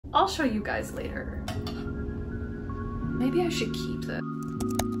I'll show you guys later. Maybe I should keep this.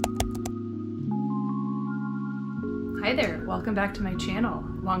 Hi there, welcome back to my channel.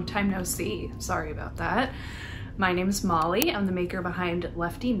 Long time no see, sorry about that. My name is Molly, I'm the maker behind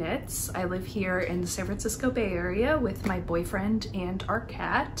Lefty Knits. I live here in the San Francisco Bay Area with my boyfriend and our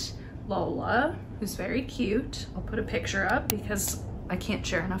cat, Lola, who's very cute. I'll put a picture up because I can't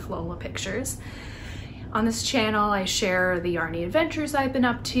share enough Lola pictures. On this channel, I share the yarny adventures I've been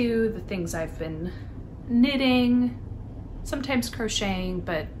up to, the things I've been knitting, sometimes crocheting,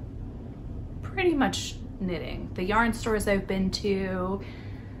 but pretty much knitting. The yarn stores I've been to,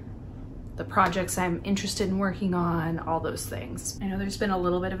 the projects I'm interested in working on, all those things. I know there's been a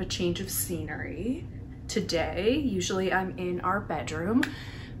little bit of a change of scenery today. Usually I'm in our bedroom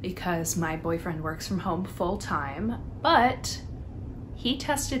because my boyfriend works from home full time, but he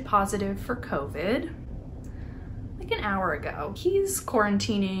tested positive for COVID like an hour ago. He's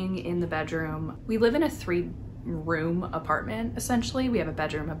quarantining in the bedroom. We live in a 3-room apartment, essentially. We have a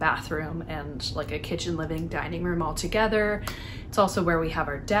bedroom, a bathroom, and like a kitchen, living, dining room all together. It's also where we have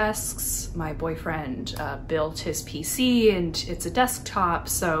our desks. My boyfriend built his PC and it's a desktop,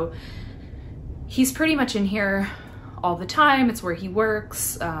 so he's pretty much in here all the time. It's where he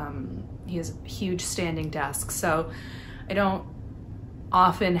works. He has a huge standing desk, so I don't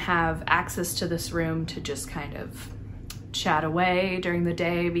often have access to this room to just kind of chat away during the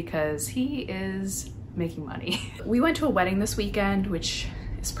day because he is making money. We went to a wedding this weekend, which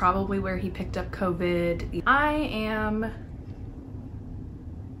is probably where he picked up COVID. I am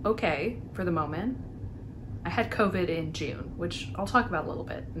okay for the moment. I had COVID in June, which I'll talk about a little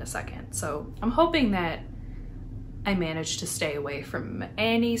bit in a second. So I'm hoping that I managed to stay away from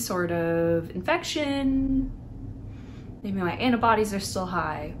any sort of infection. Maybe my antibodies are still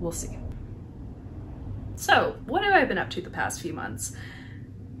high, we'll see. So, what have I been up to the past few months?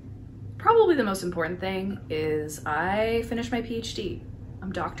 Probably the most important thing is I finished my PhD.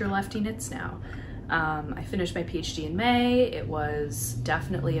 I'm Dr. Lefty Knits now. I finished my PhD in May. It was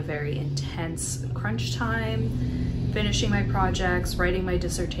definitely a very intense crunch time, finishing my projects, writing my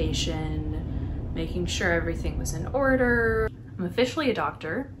dissertation, making sure everything was in order. I'm officially a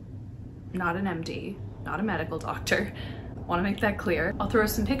doctor, not an MD. Not a medical doctor. I want to make that clear. I'll throw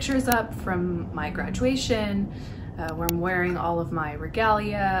some pictures up from my graduation where I'm wearing all of my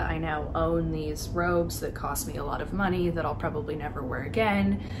regalia. I now own these robes that cost me a lot of money that I'll probably never wear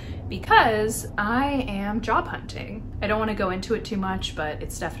again because I am job hunting. I don't want to go into it too much, but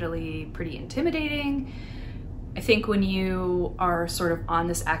it's definitely pretty intimidating. I think when you are sort of on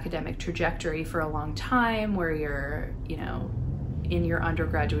this academic trajectory for a long time where you're, you know, in your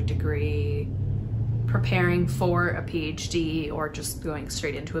undergraduate degree, preparing for a PhD or just going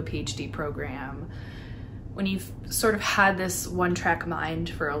straight into a PhD program, when you've sort of had this one-track mind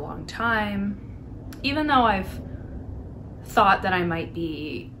for a long time, even though I've thought that I might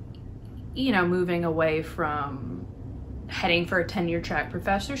be, you know, moving away from heading for a tenure track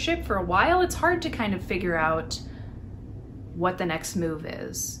professorship for a while, it's hard to kind of figure out what the next move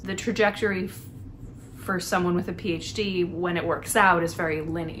is. The trajectory for someone with a PhD, when it works out, is very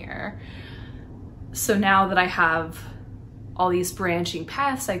linear. So now that I have all these branching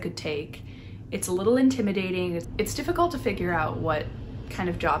paths I could take, it's a little intimidating. It's difficult to figure out what kind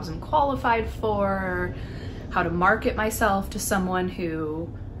of jobs I'm qualified for, how to market myself to someone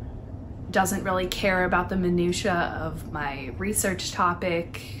who doesn't really care about the minutia of my research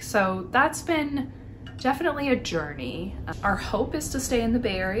topic. So that's been definitely a journey. Our hope is to stay in the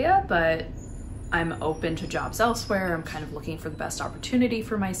Bay Area, but I'm open to jobs elsewhere. I'm kind of looking for the best opportunity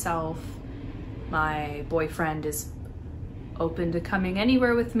for myself. My boyfriend is open to coming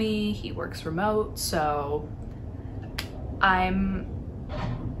anywhere with me. He works remote, so I'm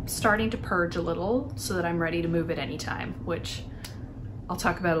starting to purge a little so that I'm ready to move at any time, which I'll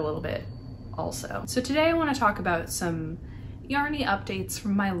talk about a little bit also. So today I want to talk about some yarny updates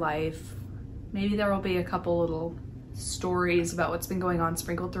from my life. Maybe there will be a couple little stories about what's been going on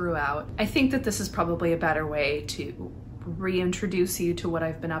sprinkled throughout. I think that this is probably a better way to reintroduce you to what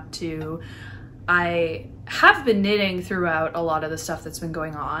I've been up to. I have been knitting throughout a lot of the stuff that's been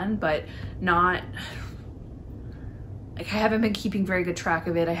going on, but not, like, I haven't been keeping very good track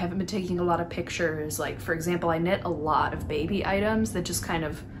of it. I haven't been taking a lot of pictures. Like, for example, I knit a lot of baby items that just kind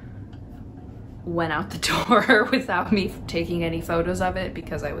of went out the door without me taking any photos of it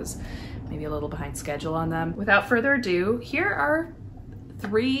because I was maybe a little behind schedule on them. Without further ado, here are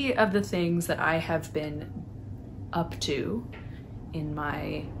 3 of the things that I have been up to in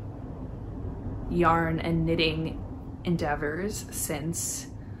my yarn and knitting endeavors since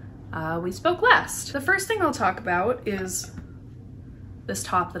we spoke last. The first thing I'll talk about is this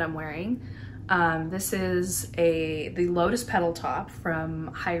top that I'm wearing. This is the Lotus Petal top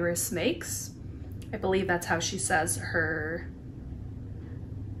from Hirismakes. I believe that's how she says her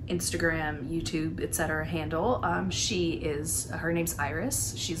Instagram, YouTube, etc. handle. Her name's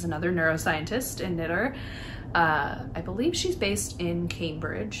Iris. She's another neuroscientist and knitter. I believe she's based in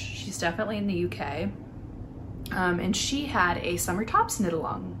Cambridge. She's definitely in the UK. And she had a summer tops knit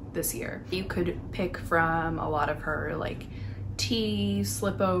along this year. You could pick from a lot of her like tee,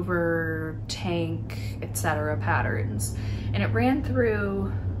 slipover, tank, etc. patterns. And it ran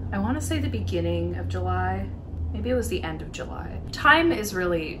through, I want to say the beginning of July. Maybe it was the end of July. Time is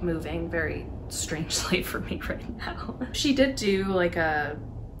really moving very strangely for me right now. She did do like a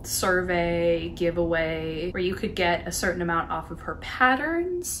survey giveaway where you could get a certain amount off of her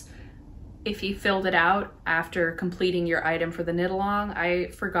patterns if you filled it out after completing your item for the knit along. I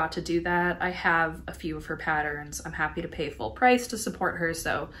forgot to do that. I have a few of her patterns. I'm happy to pay full price to support her,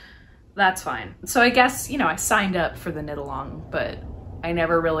 so that's fine. So I guess, you know, I signed up for the knit along, but I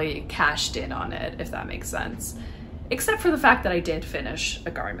never really cashed in on it, if that makes sense. Except for the fact that I did finish a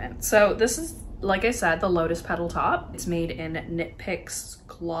garment. So this is, like I said, the Lotus Petal top. It's made in Knit Picks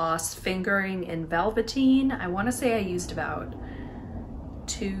gloss fingering in velveteen. I want to say I used about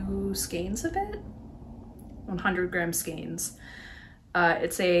 2 skeins of it, 100 gram skeins.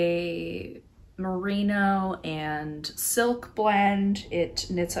 It's a merino and silk blend. It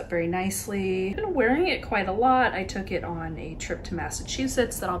knits up very nicely. I've been wearing it quite a lot. I took it on a trip to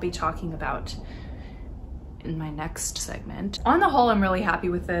Massachusetts that I'll be talking about in my next segment. On the whole, I'm really happy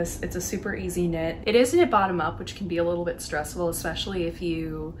with this. It's a super easy knit. It is knit bottom up, which can be a little bit stressful, especially if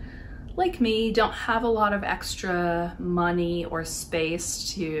you, like me, don't have a lot of extra money or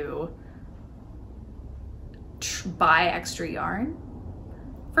space to buy extra yarn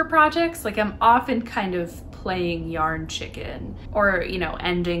for projects. Like, I'm often kind of playing yarn chicken, or, you know,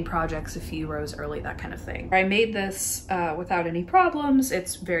 ending projects a few rows early, that kind of thing. I made this without any problems.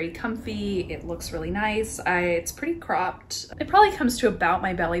 It's very comfy. It looks really nice. It's pretty cropped. It probably comes to about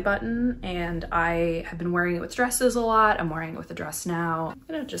my belly button, and I have been wearing it with dresses a lot. I'm wearing it with a dress now.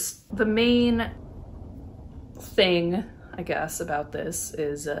 The main thing, I guess, about this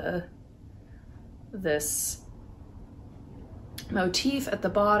is this motif at the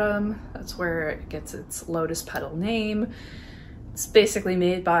bottom. That's where it gets its Lotus Petal name. It's basically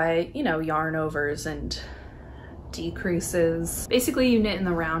made by, you know, yarn overs and decreases. Basically, you knit in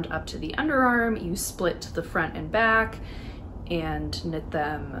the round up to the underarm, you split the front and back and knit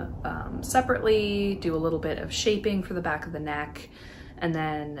them separately, do a little bit of shaping for the back of the neck, and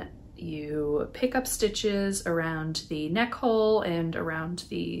then you pick up stitches around the neck hole and around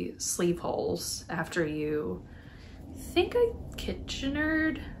the sleeve holes after you, I think I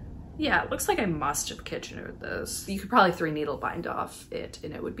Kitchenered. Yeah, it looks like I must have Kitchenered this. You could probably 3 needle bind off it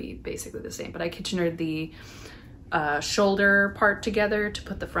and it would be basically the same, but I Kitchenered the shoulder part together to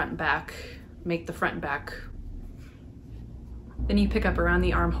put the front and back, make the front and back. Then you pick up around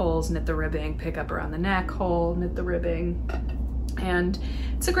the armholes, knit the ribbing, pick up around the neck hole, knit the ribbing. And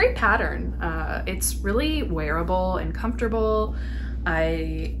it's a great pattern. It's really wearable and comfortable.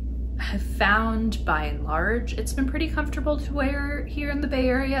 I have found, by and large, it's been pretty comfortable to wear here in the Bay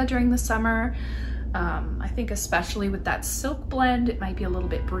Area during the summer. I think especially with that silk blend, it might be a little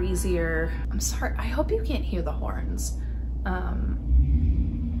bit breezier. I'm sorry, I hope you can't hear the horns.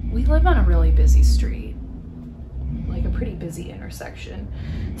 We live on a really busy street, like a pretty busy intersection.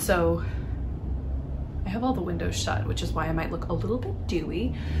 So I have all the windows shut, which is why I might look a little bit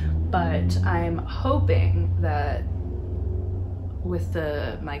dewy, but I'm hoping that with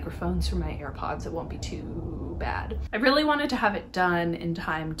the microphones for my AirPods, it won't be too bad. I really wanted to have it done in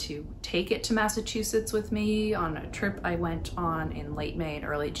time to take it to Massachusetts with me on a trip I went on in late May and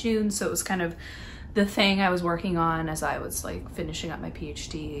early June. So it was kind of the thing I was working on as I was like finishing up my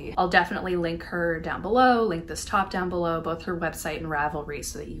PhD. I'll definitely link her down below, link this top down below, both her website and Ravelry,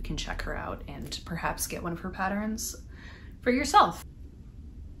 so that you can check her out and perhaps get one of her patterns for yourself.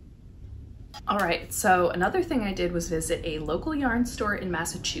 All right, so another thing I did was visit a local yarn store in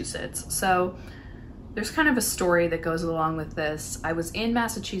Massachusetts. So there's kind of a story that goes along with this. I was in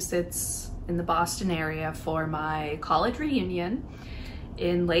Massachusetts in the Boston area for my college reunion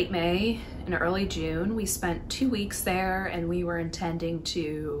in late May and early June. We spent 2 weeks there and we were intending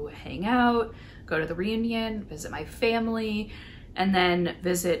to hang out, go to the reunion, visit my family, and then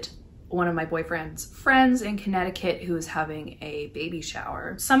visit one of my boyfriend's friends in Connecticut who was having a baby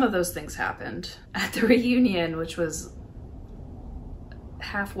shower. Some of those things happened. At the reunion, which was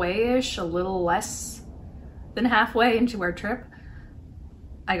halfway-ish, a little less than halfway into our trip,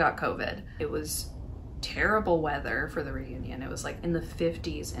 I got COVID. It was terrible weather for the reunion. It was like in the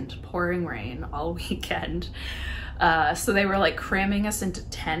 50s and pouring rain all weekend. So they were like cramming us into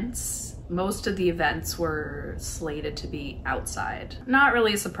tents. Most of the events were slated to be outside. Not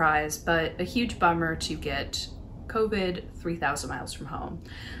really a surprise, but a huge bummer to get COVID 3,000 miles from home.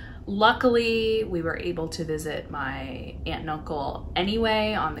 Luckily, we were able to visit my aunt and uncle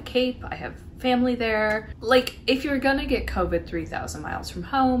anyway on the Cape. I have family there. Like, if you're gonna get COVID 3,000 miles from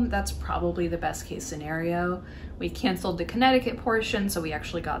home, that's probably the best case scenario. We canceled the Connecticut portion, so we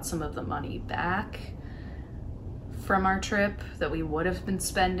actually got some of the money back from our trip that we would have been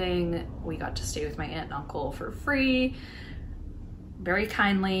spending. We got to stay with my aunt and uncle for free. Very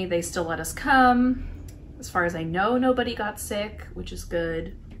kindly, they still let us come. As far as I know, nobody got sick, which is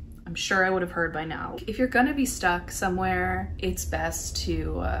good. I'm sure I would have heard by now. If you're gonna be stuck somewhere, it's best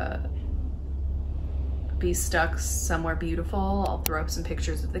to be stuck somewhere beautiful. I'll throw up some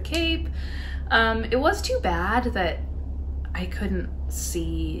pictures of the Cape. It was too bad that I couldn't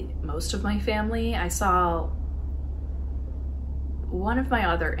see most of my family. I saw one of my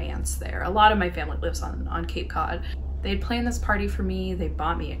other aunts there. A lot of my family lives on Cape Cod. They'd planned this party for me. They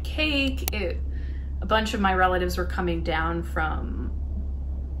bought me a cake. A bunch of my relatives were coming down from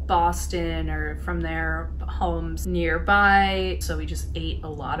Boston or from their homes nearby, so we just ate a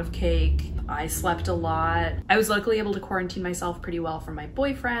lot of cake. I slept a lot. I was luckily able to quarantine myself pretty well from my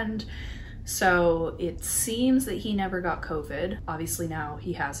boyfriend, so it seems that he never got COVID. Obviously now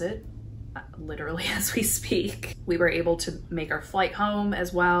he has it, literally as we speak. We were able to make our flight home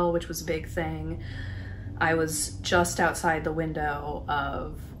as well, which was a big thing. I was just outside the window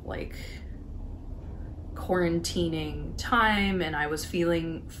of like quarantining time and I was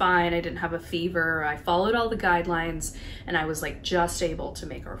feeling fine. I didn't have a fever. I followed all the guidelines and I was like just able to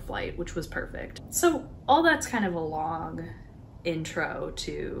make our flight, which was perfect. So all that's kind of a long intro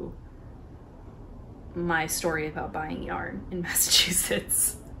to my story about buying yarn in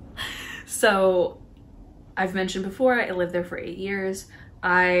Massachusetts. So I've mentioned before, I lived there for 8 years.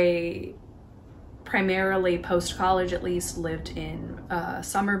 I primarily post-college at least lived in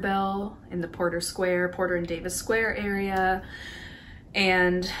Somerville in the Porter and Davis Square area,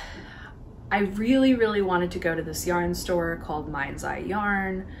 and I really wanted to go to this yarn store called Mind's Eye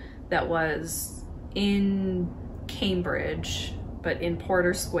Yarn that was in Cambridge, but in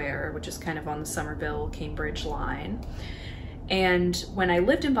Porter Square, which is kind of on the Somerville Cambridge line. And when I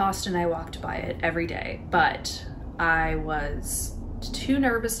lived in Boston, I walked by it every day, but I was too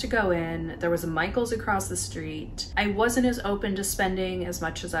nervous to go in. There was a Michael's across the street. I wasn't as open to spending as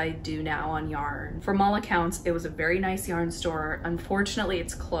much as I do now on yarn. From all accounts, it was a very nice yarn store. Unfortunately,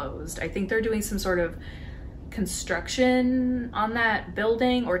 it's closed. I think they're doing some sort of construction on that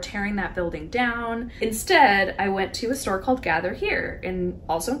building or tearing that building down. Instead, I went to a store called Gather Here,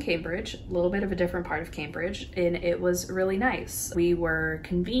 also in Cambridge, a little bit of a different part of Cambridge, and it was really nice. We were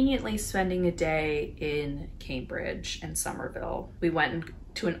conveniently spending a day in Cambridge and Somerville. We went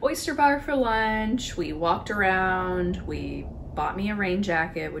to an oyster bar for lunch, we walked around, we bought me a rain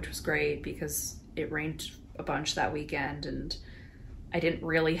jacket, which was great because it rained a bunch that weekend and I didn't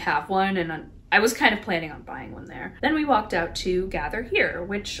really have one, and I was kind of planning on buying one there. Then we walked out to Gather Here,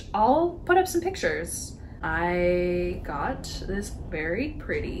 which I'll put up some pictures. I got this very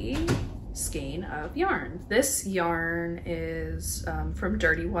pretty skein of yarn. This yarn is from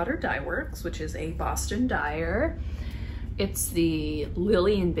Dirty Water Dye Works, which is a Boston dyer. It's the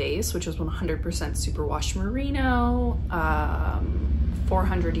Lillian base, which is 100% superwash merino,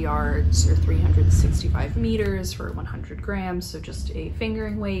 400 yards or 365 meters for 100 grams, so just a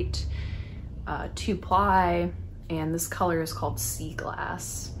fingering weight, 2-ply, and this color is called Sea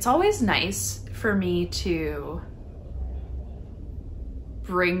Glass. It's always nice for me to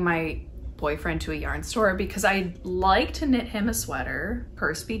bring my boyfriend to a yarn store because I like to knit him a sweater,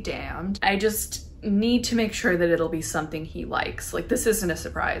 purse be damned. I just need to make sure that it'll be something he likes. Like, this isn't a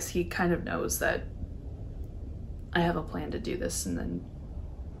surprise. He kind of knows that I have a plan to do this in the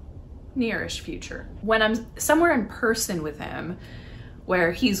nearish future. When I'm somewhere in person with him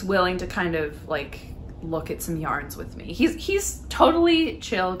where he's willing to kind of like look at some yarns with me. He's totally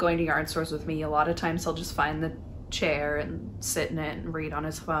chill going to yarn stores with me. A lot of times he'll just find the chair and sit in it and read on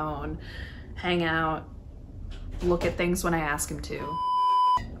his phone, hang out, look at things when I ask him to.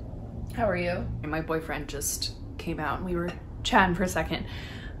 How are you? And my boyfriend just came out and we were chatting for a second.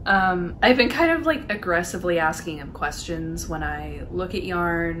 I've been kind of like aggressively asking him questions when I look at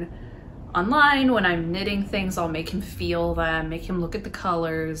yarn online. When I'm knitting things, I'll make him feel them, make him look at the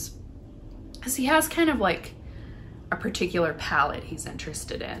colors, because he has kind of like a particular palette he's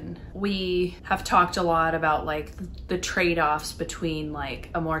interested in. We have talked a lot about like the trade-offs between like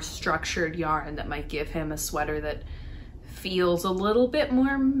a more structured yarn that might give him a sweater that feels a little bit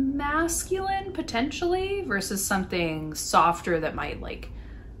more masculine potentially versus something softer that might like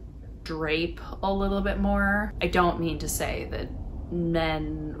drape a little bit more. I don't mean to say that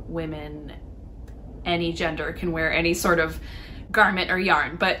men, women, any gender can wear any sort of garment or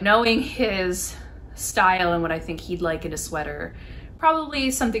yarn, but knowing his style and what I think he'd like in a sweater,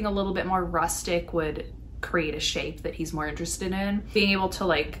 probably something a little bit more rustic would create a shape that he's more interested in. Being able to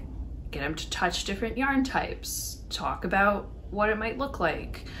like get him to touch different yarn types, talk about what it might look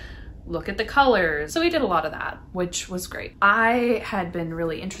like, look at the colors. So we did a lot of that, which was great. I had been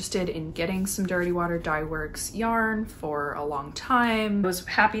really interested in getting some Dirty Water Dye Works yarn for a long time. I was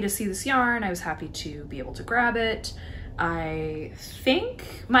happy to see this yarn. I was happy to be able to grab it. I think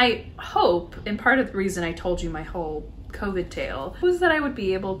my hope, and part of the reason I told you my whole COVID tale, was that I would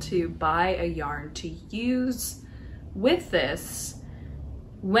be able to buy a yarn to use with this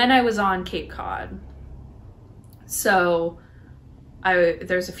when I was on Cape Cod. So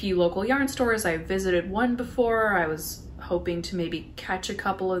there's a few local yarn stores. I visited one before. I was hoping to maybe catch a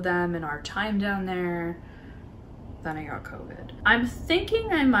couple of them in our time down there. Then I got COVID. I'm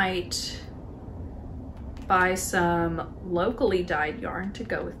thinking I might buy some locally dyed yarn to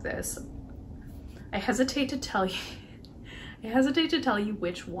go with this. I hesitate to tell you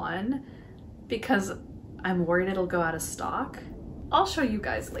which one because I'm worried it'll go out of stock. I'll show you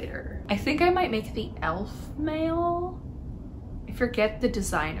guys later. I think I might make the elf mail. I forget the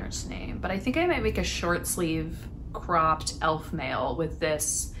designer's name, but I think I might make a short sleeve cropped elf mail with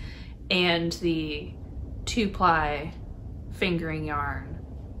this and the 2-ply fingering yarn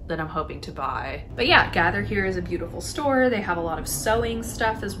that I'm hoping to buy. But yeah, Gather Here is a beautiful store. They have a lot of sewing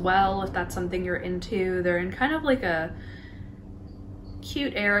stuff as well, if that's something you're into. They're in kind of like a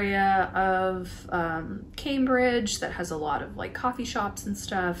cute area of Cambridge that has a lot of like coffee shops and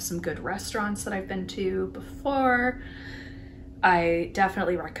stuff, some good restaurants that I've been to before. I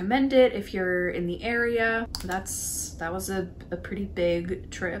definitely recommend it if you're in the area. That was a pretty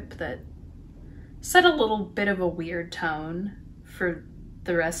big trip that set a little bit of a weird tone for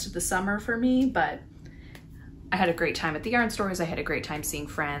the rest of the summer for me, but I had a great time at the yarn stores. I had a great time seeing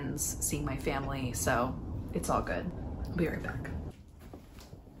friends, seeing my family, so it's all good. I'll be right back.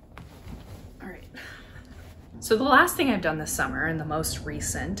 All right. So the last thing I've done this summer, and the most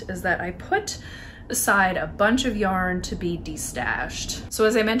recent, is that I put aside a bunch of yarn to be destashed. So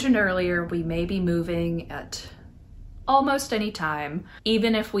as I mentioned earlier, we may be moving at almost any time.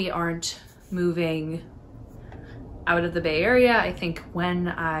 Even if we aren't moving out of the Bay Area, I think when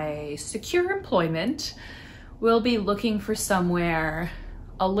I secure employment, we'll be looking for somewhere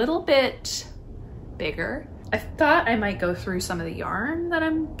a little bit bigger. I thought I might go through some of the yarn that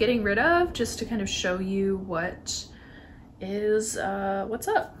I'm getting rid of just to kind of show you what is what's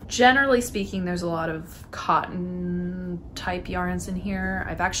up. Generally speaking, there's a lot of cotton type yarns in here.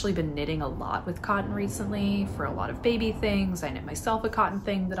 I've actually been knitting a lot with cotton recently for a lot of baby things. I knit myself a cotton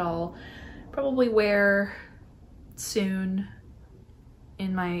thing that I'll probably wear soon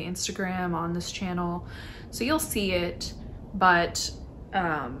in my Instagram on this channel, so you'll see it. But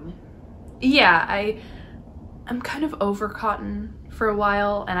yeah, I'm kind of over cotton for a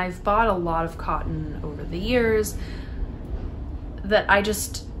while, and I've bought a lot of cotton over the years that I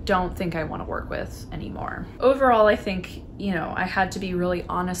just don't think I want to work with anymore. Overall, I think, you know, I had to be really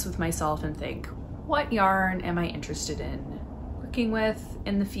honest with myself and think, what yarn am I interested in working with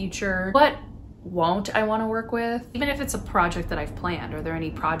in the future? What won't I want to work with? Even if it's a project that I've planned, are there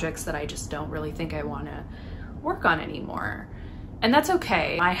any projects that I just don't really think I want to work on anymore? And that's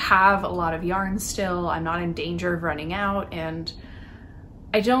okay. I have a lot of yarn still. I'm not in danger of running out, and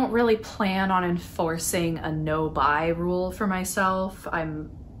I don't really plan on enforcing a no-buy rule for myself.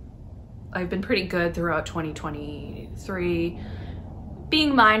 I've been pretty good throughout 2023,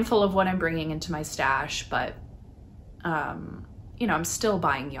 being mindful of what I'm bringing into my stash, but you know, I'm still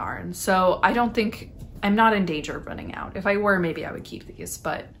buying yarn. So I don't think, I'm not in danger of running out. If I were, maybe I would keep these,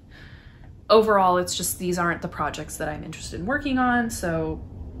 but overall, it's just these aren't the projects that I'm interested in working on, so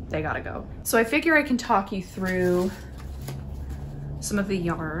they gotta go. So I figure I can talk you through some of the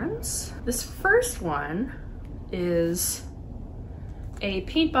yarns. This first one is a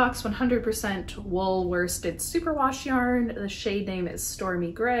Paintbox 100% wool worsted superwash yarn. The shade name is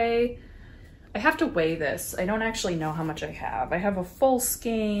Stormy Gray. I have to weigh this. I don't actually know how much I have. I have a full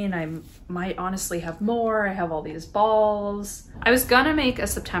skein. I might honestly have more. I have all these balls. I was gonna make a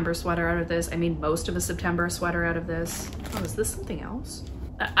September sweater out of this. I made most of a September sweater out of this. Oh, is this something else?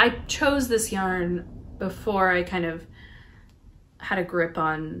 I chose this yarn before I kind of had a grip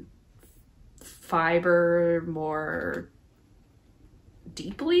on fiber more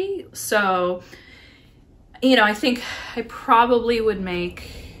deeply. So, you know, I think I probably would make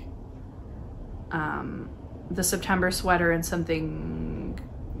the September sweater in something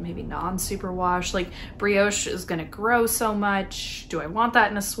maybe non-superwash. Like brioche is gonna grow so much. Do I want that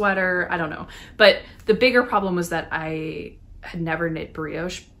in a sweater? I don't know. But the bigger problem was that I had never knit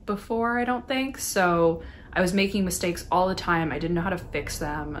brioche before, I don't think. So I was making mistakes all the time. I didn't know how to fix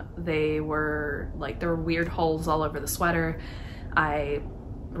them. There were weird holes all over the sweater. I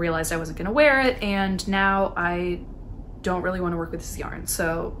realized I wasn't gonna wear it, and now I don't really want to work with this yarn.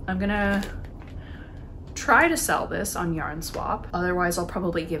 So I'm gonna try to sell this on Yarn Swap. Otherwise, I'll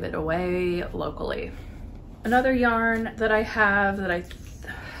probably give it away locally. Another yarn that I have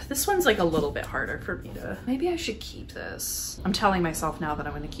this one's like a little bit harder for me to, maybe I should keep this. I'm telling myself now that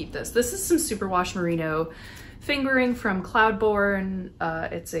I'm gonna keep this. This is some superwash merino fingering from Cloudborne.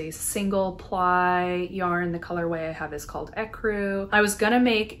 It's a single ply yarn. The colorway I have is called Ecru. I was gonna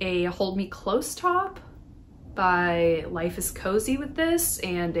make a Hold Me Close top by Life is Cozy with this,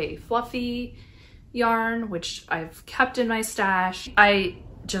 and a fluffy yarn, which I've kept in my stash. I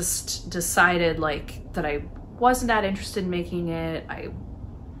just decided that I wasn't that interested in making it.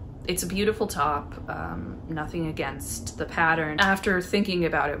 It's a beautiful top, nothing against the pattern. After thinking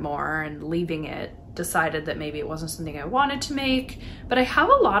about it more and leaving it, decided that maybe it wasn't something I wanted to make. But I have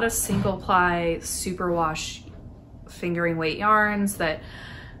a lot of single ply superwash fingering weight yarns that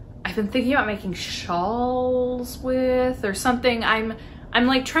I've been thinking about making shawls with or something. I'm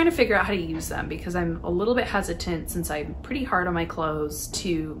like trying to figure out how to use them, because I'm a little bit hesitant, since I'm pretty hard on my clothes,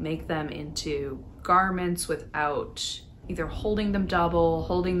 to make them into garments without either holding them double,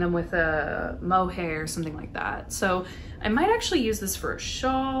 holding them with a mohair, something like that. So I might actually use this for a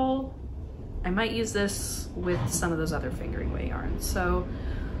shawl. I might use this with some of those other fingering weight yarns. So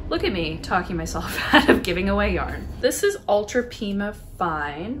look at me talking myself out of giving away yarn. This is Ultra Pima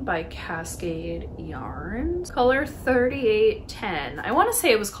Fine by Cascade Yarns, color 3810. I want to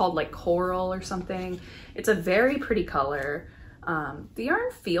say it was called like coral or something. It's a very pretty color. The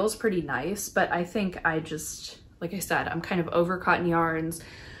yarn feels pretty nice, but I think like I said, I'm kind of over cotton yarns.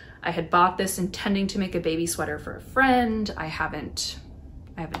 I had bought this intending to make a baby sweater for a friend. I haven't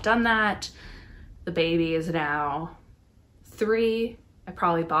done that. The baby is now 3. I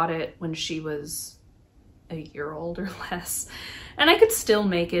probably bought it when she was a year old or less. And I could still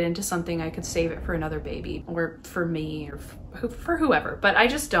make it into something. I could save it for another baby, or for me, or for whoever, but I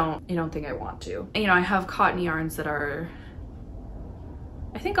don't think I want to. You know, I have cotton yarns that are,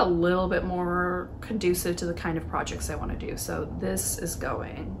 I think, a little bit more conducive to the kind of projects I want to do. So this is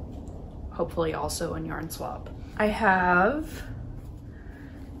going, hopefully, also in Yarn Swap. I have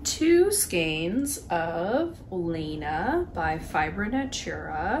 2 skeins of Lena by Fibra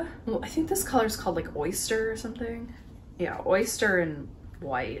Natura. Well, I think this color is called like Oyster or something. Yeah, Oyster and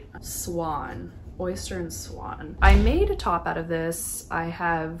White. Swan. Oyster and Swan. I made a top out of this. I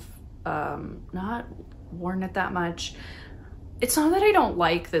have not worn it that much. It's not that I don't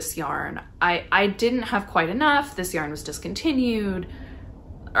like this yarn. I didn't have quite enough. This yarn was discontinued,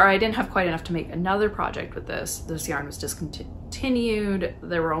 or I didn't have quite enough to make another project with this. This yarn was discontinued.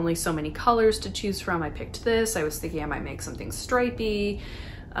 There were only so many colors to choose from. I picked this. I was thinking I might make something stripey.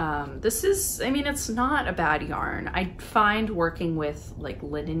 This is, I mean, it's not a bad yarn. I find working with like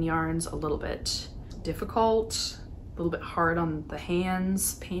linen yarns a little bit difficult, a little bit hard on the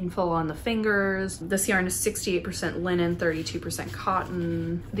hands, painful on the fingers. This yarn is 68% linen, 32%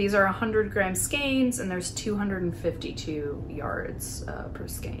 cotton. These are 100-gram skeins, and there's 252 yards per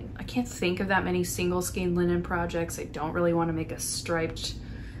skein. I can't think of that many single skein linen projects. I don't really want to make a striped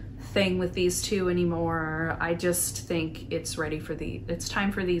thing with these 2 anymore. I just think it's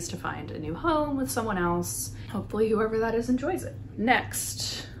time for these to find a new home with someone else. Hopefully whoever that is enjoys it.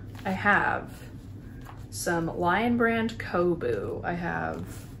 Next, I have some Lion Brand Kobu. I have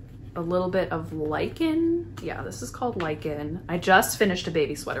a little bit of lichen. Yeah, this is called lichen. I just finished a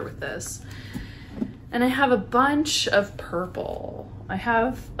baby sweater with this. And I have a bunch of purple. I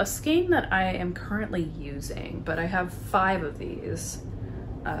have a skein that I am currently using, but I have 5 of these.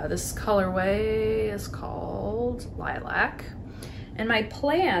 This colorway is called Lilac. And my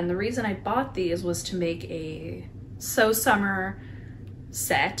plan, the reason I bought these, was to make a So Summer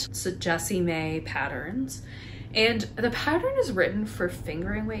set, so Jessie May patterns. And the pattern is written for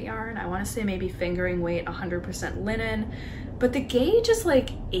fingering weight yarn. I want to say maybe fingering weight 100% linen, but the gauge is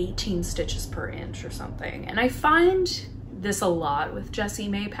like 18 stitches per inch or something. And I find this a lot with Jessie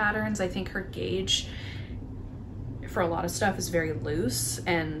May patterns. I think her gauge for a lot of stuff is very loose,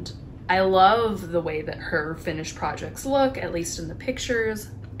 and I love the way that her finished projects look, at least in the pictures.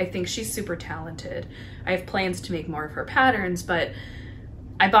 I think she's super talented. I have plans to make more of her patterns, but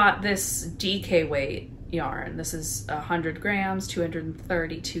I bought this DK weight yarn. This is 100 grams,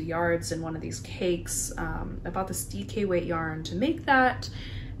 232 yards in one of these cakes. I bought this DK weight yarn to make that.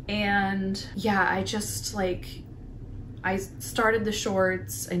 And yeah, I just like, I started the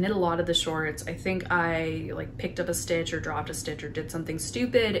shorts, I knit a lot of the shorts. I think I like picked up a stitch or dropped a stitch or did something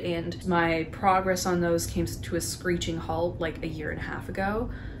stupid, and my progress on those came to a screeching halt like a year and a half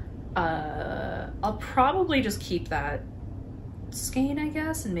ago. I'll probably just keep that skein, I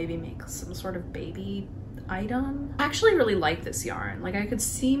guess, and maybe make some sort of baby item. I actually really like this yarn. Like I could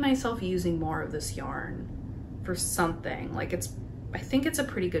see myself using more of this yarn for something. Like I think it's a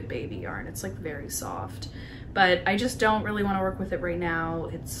pretty good baby yarn. It's like very soft, but I just don't really want to work with it right now.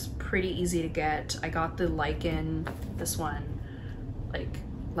 It's pretty easy to get. I got the lichen, this one, like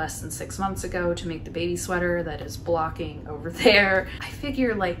less than 6 months ago to make the baby sweater that is blocking over there. I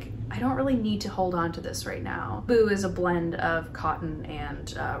figure like, I don't really need to hold on to this right now. Bamboo is a blend of cotton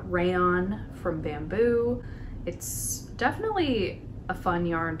and rayon from bamboo. It's definitely a fun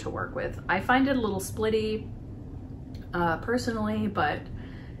yarn to work with. I find it a little splitty personally, but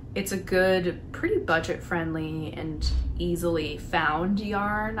it's a good, pretty budget-friendly and easily found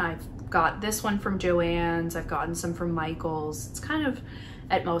yarn. I've got this one from Joann's, I've gotten some from Michael's. It's kind of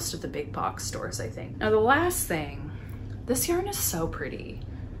at most of the big box stores, I think. Now the last thing, this yarn is so pretty.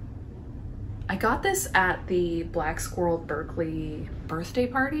 I got this at the Black Squirrel Berkeley birthday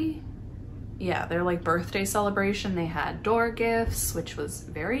party. Yeah, their like birthday celebration. They had door gifts, which was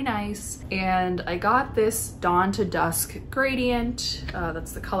very nice. And I got this Dawn to Dusk gradient.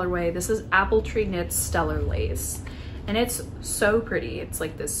 That's the colorway. This is Apple Tree Knits Stellar Lace. And it's so pretty. It's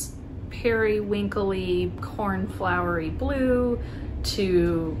like this periwinkly, cornflowery blue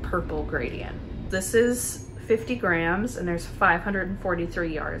to purple gradient. This is 50 grams and there's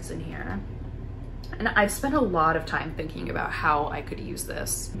 543 yards in here. And I've spent a lot of time thinking about how I could use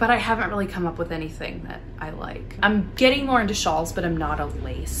this, but I haven't really come up with anything that I like. I'm getting more into shawls, but I'm not a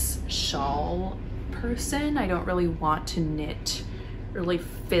lace shawl person. I don't really want to knit really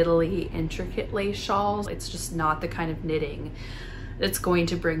fiddly, intricate lace shawls. It's just not the kind of knitting that's going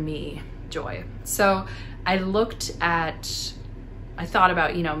to bring me joy. So I thought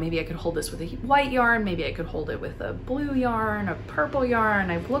about, you know, maybe I could hold this with a white yarn, maybe I could hold it with a blue yarn, a purple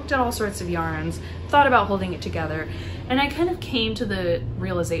yarn. I've looked at all sorts of yarns, thought about holding it together, and I kind of came to the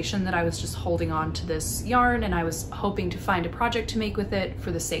realization that I was just holding on to this yarn and I was hoping to find a project to make with it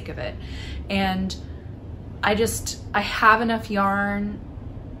for the sake of it. And I have enough yarn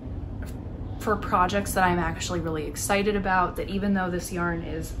for projects that I'm actually really excited about, that even though this yarn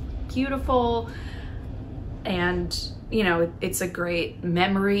is beautiful and you know, it's a great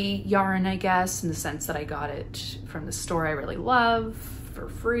memory yarn, I guess, in the sense that I got it from the store I really love for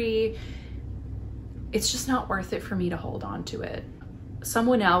free, it's just not worth it for me to hold on to it.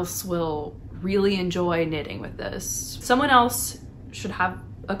 Someone else will really enjoy knitting with this. Someone else should have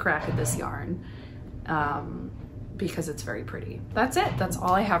a crack at this yarn because it's very pretty. That's it. That's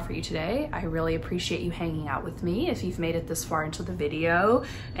all I have for you today. I really appreciate you hanging out with me. If you've made it this far into the video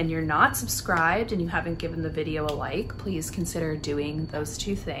and you're not subscribed and you haven't given the video a like, please consider doing those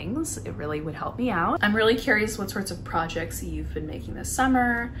two things. It really would help me out. I'm really curious what sorts of projects you've been making this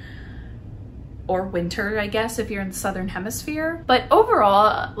summer or winter, I guess, if you're in the Southern Hemisphere. But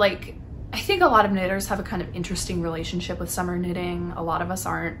overall, like, I think a lot of knitters have a kind of interesting relationship with summer knitting. A lot of us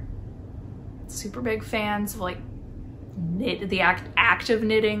aren't super big fans of like the act of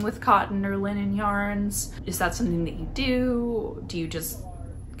knitting with cotton or linen yarns. Is that something that you do? Do you just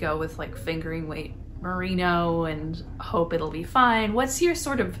go with like fingering weight merino and hope it'll be fine? What's your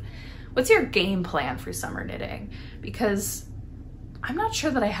game plan for summer knitting? Because I'm not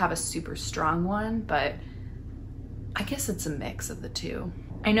sure that I have a super strong one, but I guess it's a mix of the two.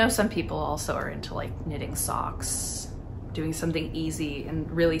 I know some people also are into like knitting socks, doing something easy and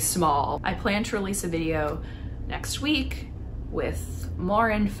really small. I plan to release a video next week with more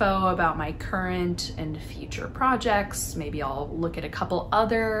info about my current and future projects. Maybe I'll look at a couple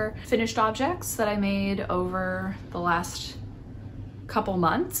other finished objects that I made over the last couple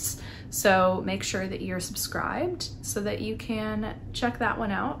months. So make sure that you're subscribed so that you can check that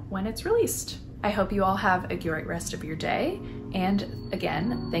one out when it's released. I hope you all have a great rest of your day. And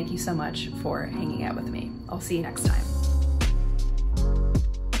again, thank you so much for hanging out with me. I'll see you next time.